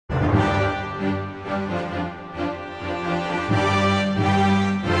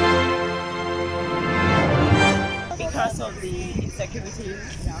stay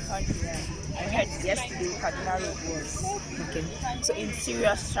in our country. I heard yesterday Kaduna Road was Okay. so in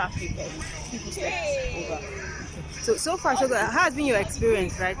serious traffic and people slept over. So far, so good. How has been your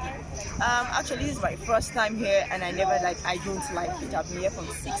experience, right? Actually, this is my first time here, and I don't like it. I've been here from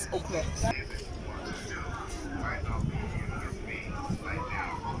 6 o'clock.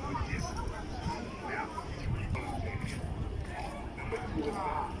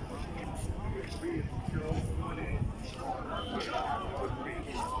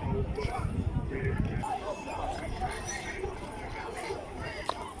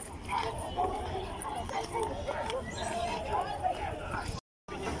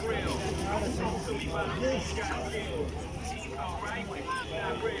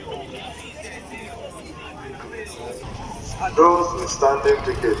 Those with standing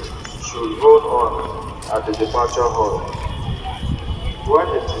ticket should hold on at the departure hall. When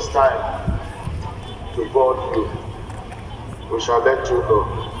it is time to board you, we shall let you know.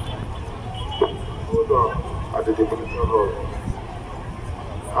 Hold on at the departure hall.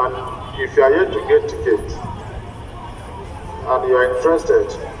 And if you are yet to get ticket and you are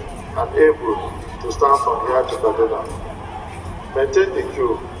interested and able to stand from here to Kaduna, maintain the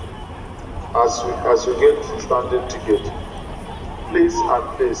queue as you get standing ticket. Please and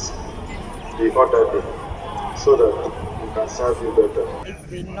please be orderly so that we can serve you better. It's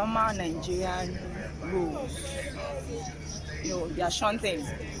the normal Nigerian rules. They are shunting,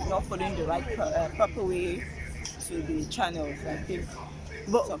 not following the right proper way to the channels. I think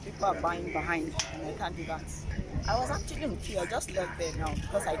some people are buying behind, and I can't do that. I was actually in queue. I just left there now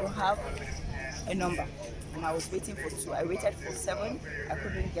because I don't have a number, and I was waiting for 2. I waited for 7. I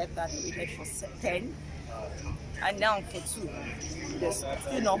couldn't get that. I waited for 10. And now for 2, there's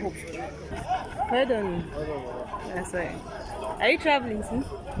still no hope for it. Well done. That's right. Are you traveling soon?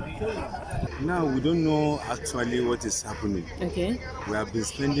 Now we don't know actually what is happening. Okay. We have been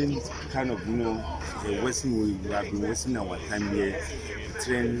spending kind of, we have been wasting our time here. The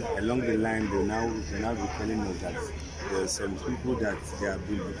train along the line, they're now be telling us that there are some people that they have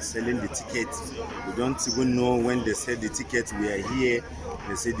been selling the tickets. We don't even know when they sell the ticket. We are here.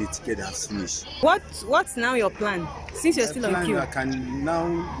 They say the ticket has finished. What's now your plan? Since you're still on queue. I can now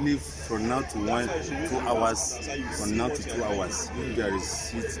leave from now to 2 hours. From now to 2 hours. If there is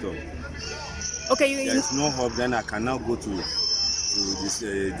seat stop. Okay, there is no hope. Then I can now go to this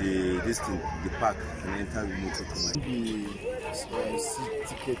the park and enter the motor to my. The seat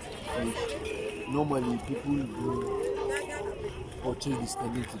ticket finish. Normally people do purchase the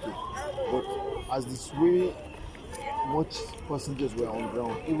standing ticket, but as this way much passengers were on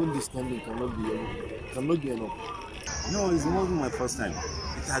ground, even the standing cannot be enough. No, it's not my first time.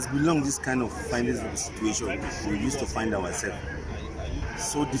 It has been long, this kind of finding situation we used to find ourselves.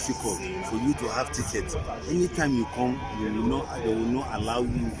 So difficult for you to have tickets. Anytime you come, they will not allow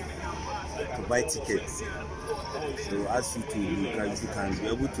you to buy tickets. They will ask you you can be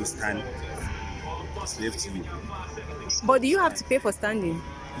able to stand. It's left to you. But do you have to pay for standing?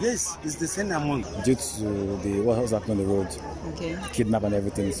 Yes, it's the same amount. Due to what was happening on the road, okay, kidnap and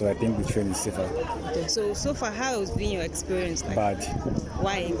everything, so I think the train is safer. Okay, so far, how has been your experience? Like, bad.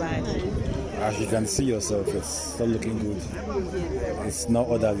 Why bad? As you can see yourself, it's not looking good. It's not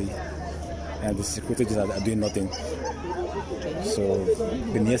orderly, and the security agents are doing nothing. Okay. So,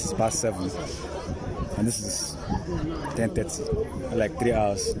 been here since past 7, and this is 10:30, like 3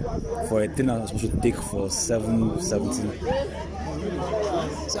 hours for a train I'm supposed to take for 7:17.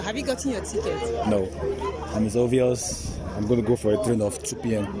 So have you gotten your ticket? No, and it's obvious I'm going to go for a train of 2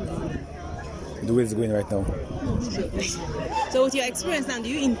 p.m. the way it's going right now. So with your experience now, do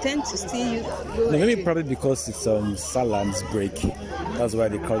you intend to still go? No, maybe probably because it's Sallah and it's break. That's why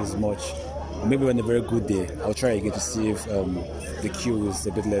the crowd is much. Or maybe on a very good day, I'll try again to see if the queue is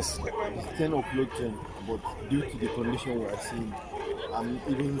a bit less. It's 10 o'clock train, but due to the condition we are seeing, I'm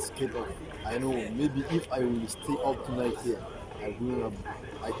even scared of. I know maybe if I will stay up tonight here, I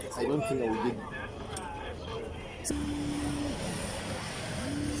don't think I will get it.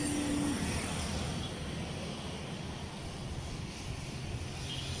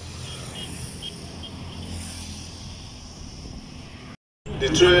 The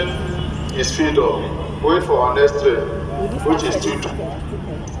train is filled up. Wait for our next train, which is 2.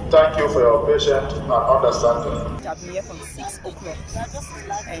 Thank you for your patience and understanding. I've been here from 6 o'clock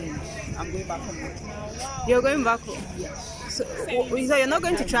and I'm going back home. You're going back home? Yes. So you're not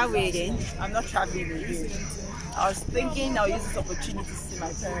going to travel again? I'm not traveling again. I was thinking I'll use this opportunity to see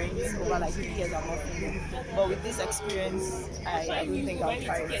my parents over like 3 years I'm off. But with this experience, I don't think I'll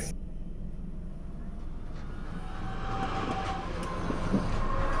try it.